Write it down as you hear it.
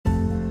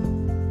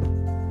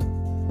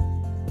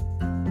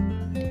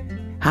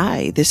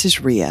Hi, this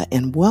is Ria,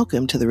 and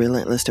welcome to the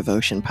Relentless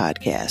Devotion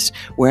Podcast,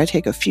 where I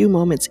take a few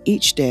moments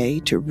each day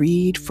to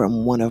read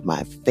from one of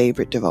my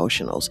favorite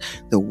devotionals,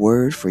 The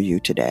Word for You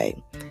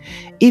Today.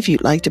 If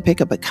you'd like to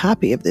pick up a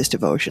copy of this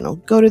devotional,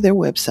 go to their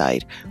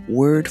website,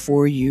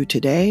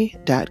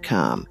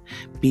 wordforYouToday.com.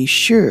 Be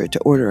sure to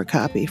order a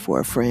copy for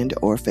a friend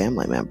or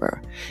family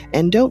member.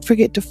 And don't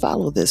forget to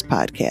follow this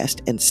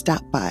podcast and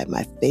stop by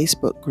my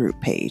Facebook group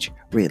page,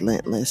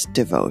 Relentless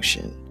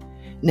Devotion.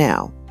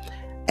 Now,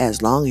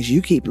 as long as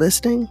you keep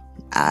listening,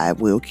 I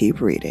will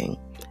keep reading.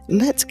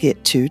 Let's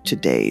get to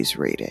today's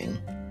reading.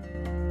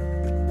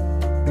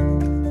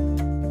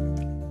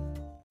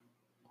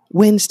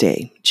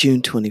 Wednesday,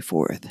 June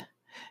 24th.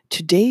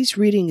 Today's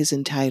reading is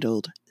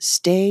entitled,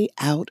 Stay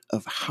Out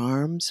of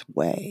Harm's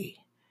Way.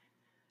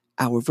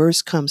 Our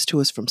verse comes to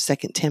us from 2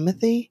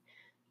 Timothy,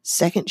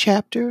 2nd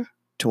chapter,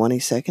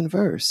 22nd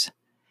verse.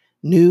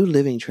 New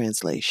Living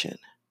Translation.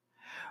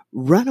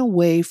 Run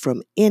away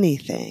from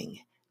anything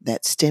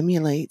that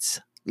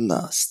stimulates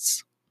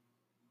lusts.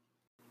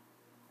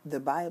 The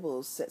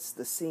Bible sets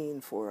the scene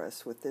for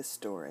us with this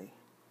story.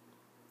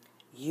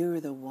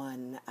 You're the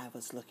one I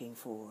was looking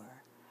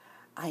for.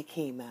 I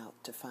came out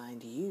to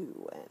find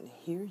you, and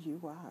here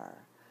you are.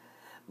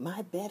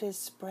 My bed is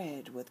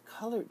spread with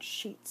colored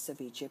sheets of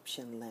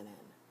Egyptian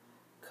linen.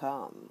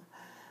 Come,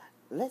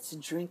 let's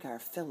drink our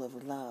fill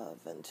of love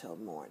until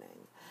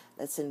morning.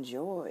 Let's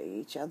enjoy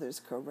each other's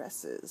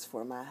caresses,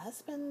 for my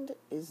husband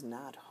is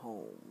not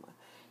home.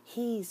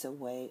 He's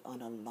away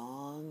on a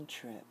long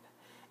trip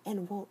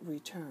and won't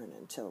return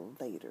until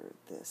later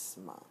this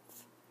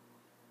month.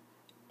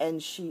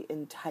 And she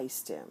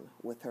enticed him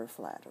with her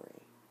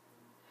flattery.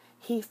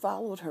 He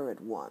followed her at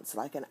once,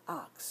 like an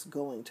ox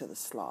going to the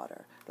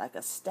slaughter, like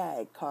a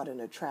stag caught in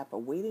a trap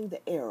awaiting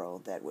the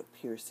arrow that would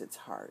pierce its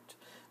heart,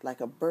 like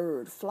a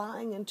bird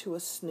flying into a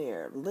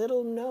snare,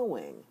 little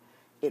knowing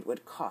it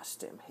would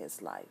cost him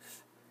his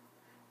life.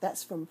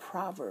 That's from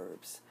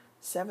Proverbs,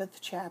 7th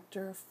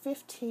chapter,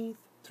 15th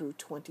through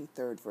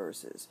 23rd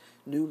verses,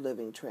 New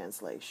Living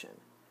Translation.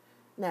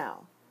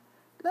 Now,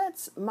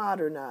 let's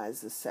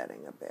modernize the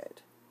setting a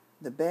bit.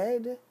 The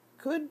bed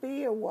could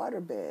be a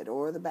waterbed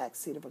or the back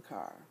seat of a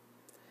car.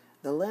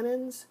 The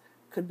linens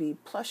could be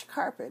plush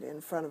carpet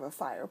in front of a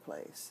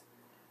fireplace.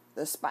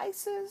 The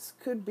spices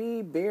could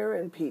be beer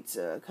and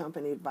pizza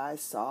accompanied by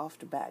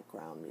soft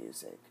background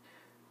music.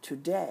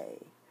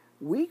 Today,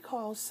 we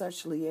call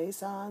such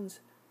liaisons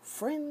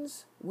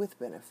friends with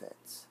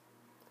benefits.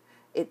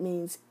 It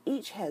means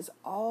each has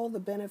all the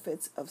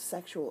benefits of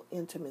sexual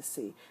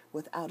intimacy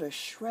without a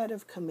shred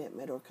of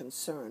commitment or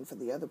concern for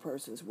the other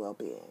person's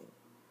well-being.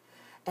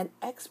 And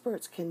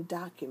experts can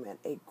document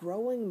a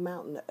growing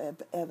mountain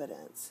of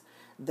evidence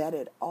that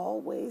it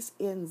always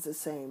ends the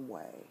same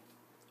way,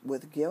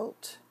 with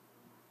guilt,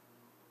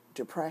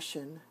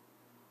 depression,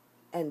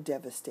 and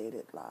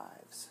devastated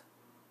lives.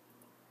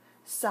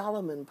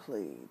 Solomon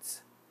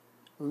pleads,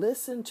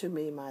 "Listen to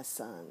me, my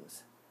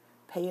sons.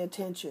 Pay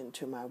attention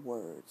to my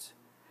words.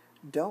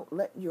 Don't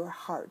let your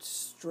heart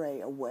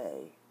stray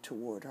away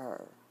toward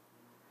her.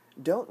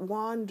 Don't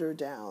wander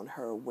down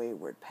her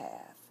wayward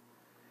path,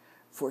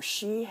 for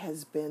she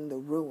has been the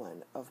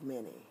ruin of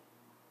many.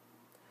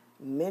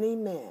 Many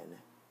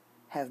men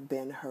have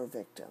been her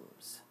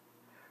victims.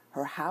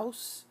 Her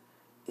house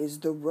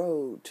is the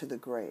road to the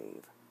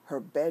grave.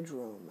 Her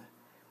bedroom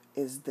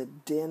is the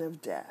den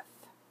of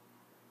death."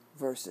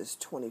 Verses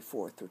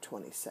 24 through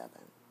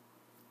 27.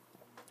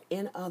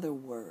 In other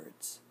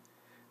words,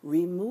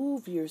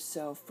 remove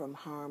yourself from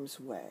harm's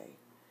way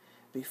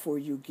before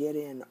you get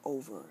in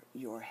over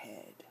your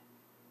head.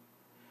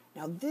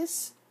 Now,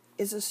 this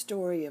is a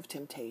story of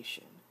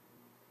temptation.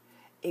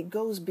 It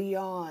goes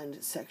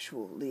beyond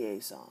sexual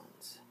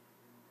liaisons.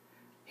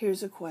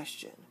 Here's a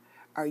question.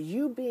 Are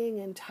you being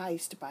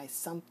enticed by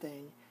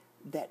something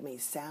that may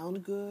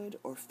sound good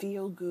or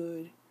feel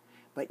good,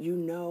 but you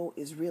know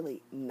is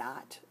really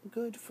not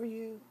good for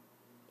you?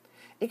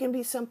 It can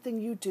be something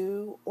you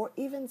do or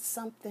even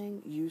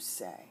something you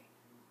say.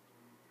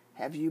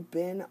 Have you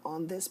been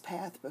on this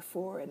path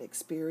before and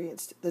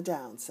experienced the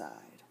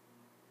downside?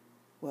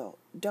 Well,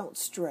 don't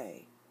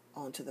stray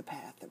onto the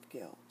path of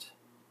guilt.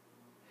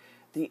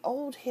 The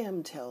old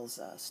hymn tells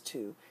us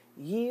to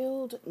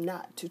yield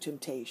not to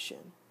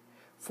temptation,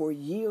 for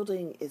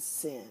yielding is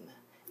sin.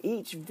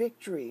 Each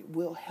victory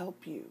will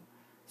help you,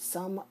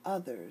 some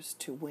others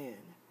to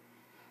win.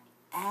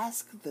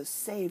 Ask the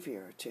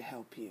Savior to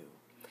help you,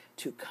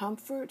 to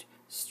comfort,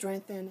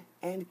 strengthen,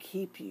 and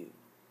keep you.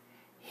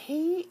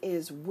 He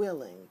is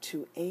willing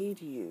to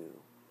aid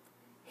you.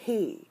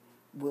 He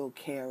will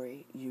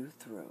carry you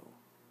through.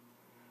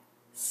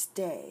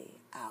 Stay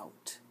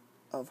out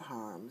of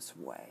harm's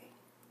way.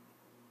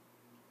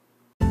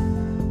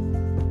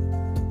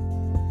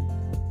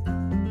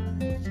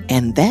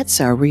 And that's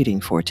our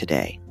reading for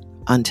today.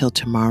 Until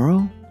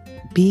tomorrow,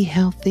 be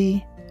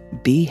healthy,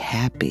 be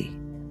happy,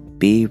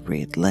 be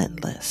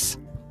relentless.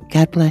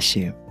 God bless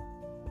you.